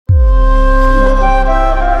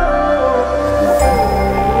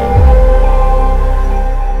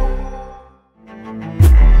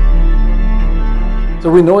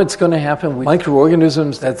So we know it's going to happen with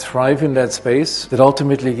microorganisms that thrive in that space, that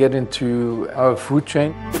ultimately get into our food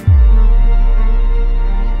chain.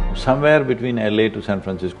 Somewhere between LA to San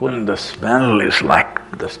Francisco, and the smell is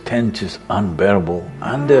like, the stench is unbearable,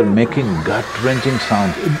 and they're making gut-wrenching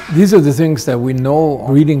sounds. These are the things that we know are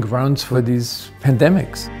breeding grounds for these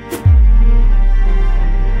pandemics.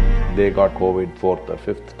 They got COVID fourth or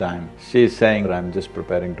fifth time. She's saying, I'm just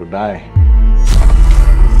preparing to die.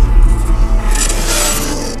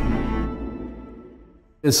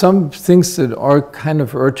 There's some things that are kind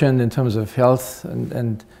of urgent in terms of health,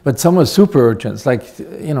 but some are super urgent, like,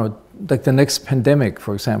 like the next pandemic,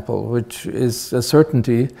 for example, which is a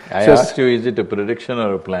certainty. I asked you, is it a prediction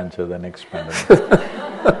or a plan, sir, the next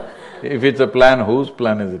pandemic? If it's a plan, whose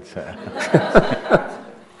plan is it, sir?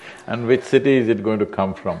 And which city is it going to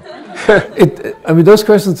come from? Those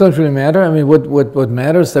questions don't really matter. What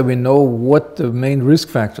matters is that we know what the main risk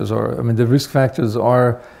factors are. The risk factors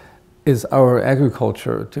is our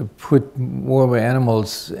agriculture, to put more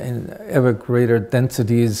animals in ever greater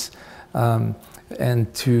densities,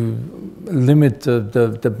 and to limit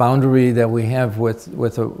the boundary that we have with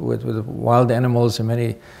wild animals in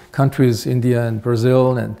many countries, India and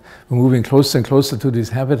Brazil, and we're moving closer and closer to these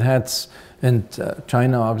habitats, and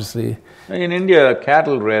China, obviously. In India,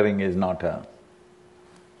 cattle rearing is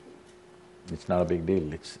it's not a big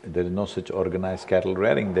deal. There is no such organized cattle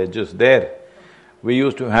rearing, they're just there. We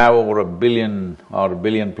used to have over 1 billion or 1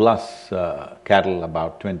 billion plus cattle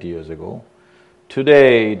about 20 years ago.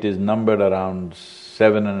 Today it is numbered around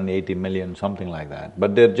 780 million, something like that,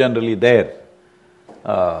 but they're generally there,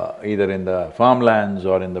 either in the farmlands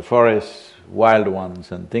or in the forests, wild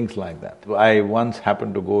ones and things like that. I once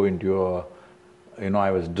happened to go into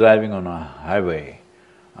I was driving on a highway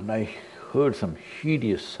and I heard some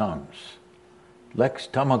hideous sounds, like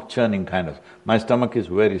stomach churning kind of. My stomach is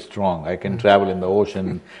very strong, I can travel in the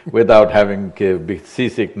ocean without having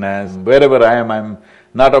seasickness. Wherever I am, I'm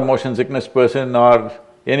not a motion sickness person or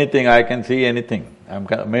anything, I can see anything, I'm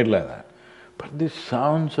kind of made like that. But these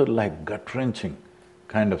sounds are like gut-wrenching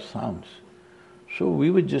kind of sounds. So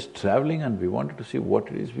we were just traveling and we wanted to see what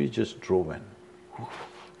it is, we just drove in.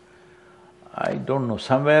 I don't know,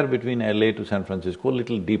 somewhere between LA to San Francisco, a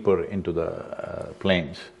little deeper into the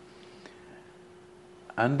plains.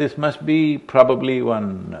 And this must be probably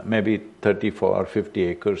maybe 34 or 50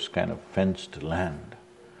 acres kind of fenced land.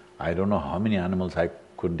 I don't know how many animals, I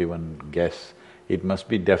couldn't even guess. It must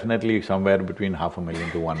be definitely somewhere between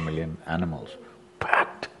 500,000 to 1 million animals,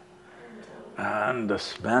 packed. And the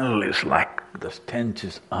smell is like, the stench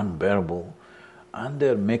is unbearable, and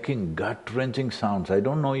they're making gut-wrenching sounds. I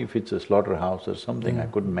don't know if it's a slaughterhouse or something, I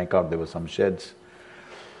couldn't make out, there were some sheds.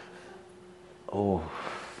 Oh,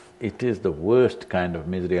 it is the worst kind of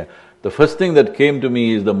misery. The first thing that came to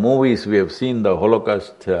me is the movies we have seen, the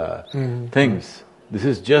Holocaust things. This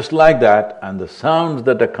is just like that, and the sounds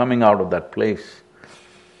that are coming out of that place.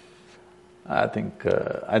 I think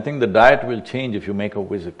the diet will change if you make a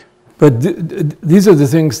visit. But these are the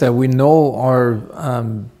things that we know are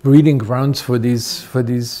breeding grounds for these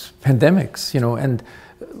pandemics, and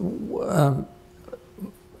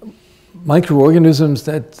microorganisms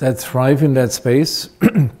that thrive in that space,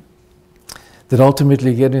 that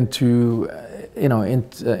ultimately get into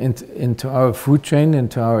our food chain,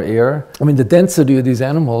 into our air. The density of these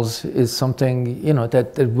animals is something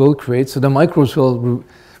that will create. So the microbes will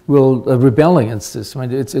rebel against this.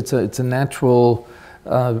 It's a natural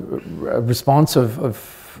response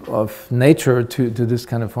of nature to this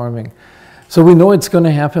kind of farming. So we know it's going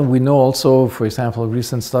to happen. We know also, for example,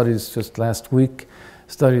 recent studies just last week,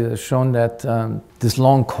 study has shown that this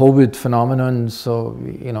long COVID phenomenon, so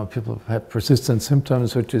people have persistent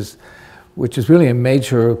symptoms, which is really a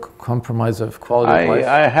major compromise of quality of life.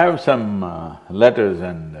 I have some letters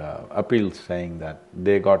and appeals saying that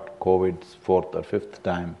they got COVID fourth or fifth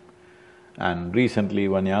time. And recently,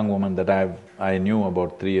 one young woman that I knew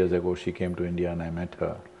about 3 years ago, she came to India and I met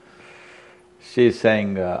her. She's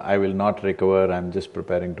saying, I will not recover, I'm just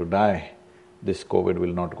preparing to die. This COVID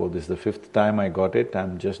will not go, this is the fifth time I got it,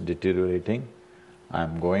 I'm just deteriorating.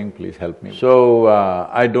 I'm going, please help me. So,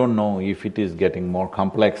 I don't know if it is getting more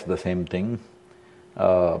complex, the same thing,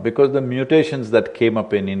 because the mutations that came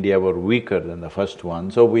up in India were weaker than the first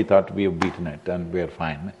one, so we thought we have beaten it and we are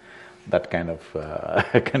fine. That kind of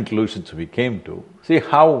conclusions we came to. See,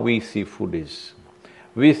 how we see food is,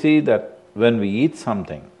 we see that when we eat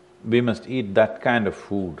something, we must eat that kind of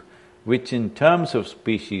food which in terms of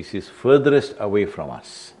species is furthest away from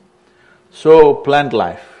us. So, plant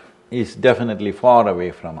life is definitely far away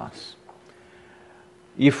from us.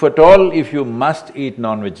 If at all, if you must eat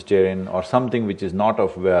non-vegetarian or something which is not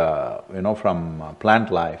of, from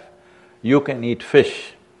plant life, you can eat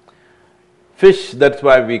fish. Fish, that's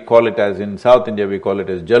why we call it as, in South India we call it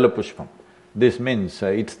as jalapushpam. This means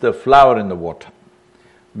it's the flower in the water.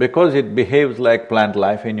 Because it behaves like plant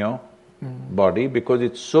life in your body, because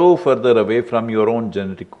it's so further away from your own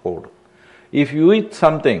genetic code. If you eat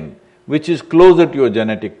something which is closer to your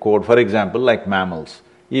genetic code, for example, like mammals,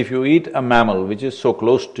 if you eat a mammal which is so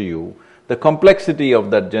close to you, the complexity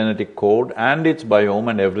of that genetic code and its biome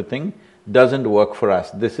and everything doesn't work for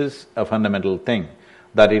us. This is a fundamental thing,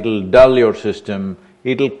 that it'll dull your system,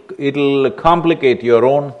 it'll complicate your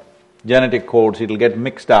own genetic codes, it'll get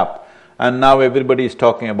mixed up. And now everybody is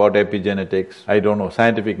talking about epigenetics, I don't know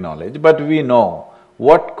scientific knowledge, but we know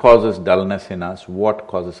what causes dullness in us, what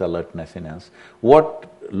causes alertness in us, what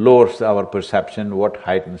lowers our perception, what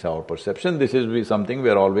heightens our perception. This is something we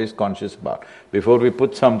are always conscious about. Before we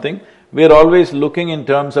put something, we are always looking in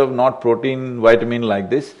terms of not protein, vitamin like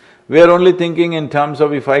this. We are only thinking in terms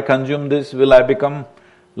of, if I consume this, will I become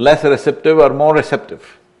less receptive or more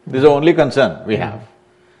receptive? This is the only concern we have.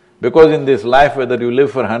 Because in this life, whether you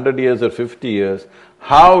live for 100 years or 50 years,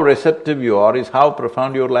 how receptive you are is how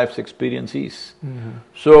profound your life's experience is.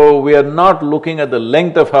 So we are not looking at the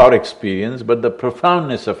length of our experience, but the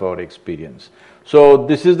profoundness of our experience. So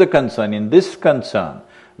this is the concern. In this concern,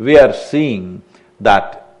 we are seeing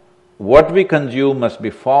that what we consume must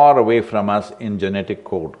be far away from us in genetic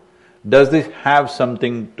code. Does this have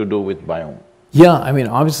something to do with biome? Yeah, I mean,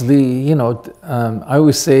 obviously, I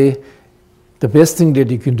always say the best thing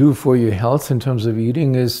that you can do for your health in terms of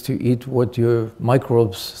eating is to eat what your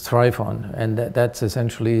microbes thrive on, and that's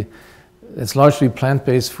essentially, it's largely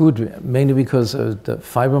plant-based food, mainly because of the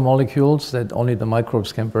fiber molecules that only the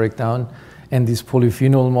microbes can break down, and these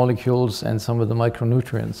polyphenol molecules and some of the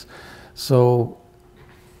micronutrients. So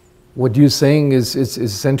what you're saying is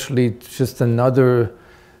essentially just another,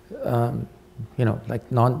 like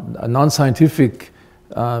a non-scientific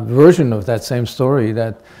version of that same story,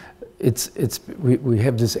 that we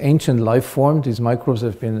have this ancient life form. These microbes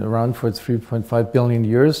have been around for 3.5 billion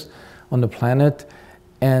years on the planet,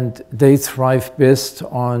 and they thrive best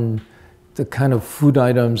on the kind of food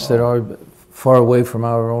items that are far away from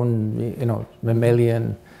our own,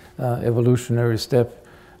 mammalian evolutionary step.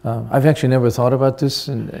 I've actually never thought about this,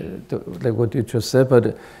 like what you just said,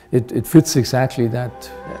 but it fits exactly that.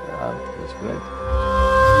 That's great.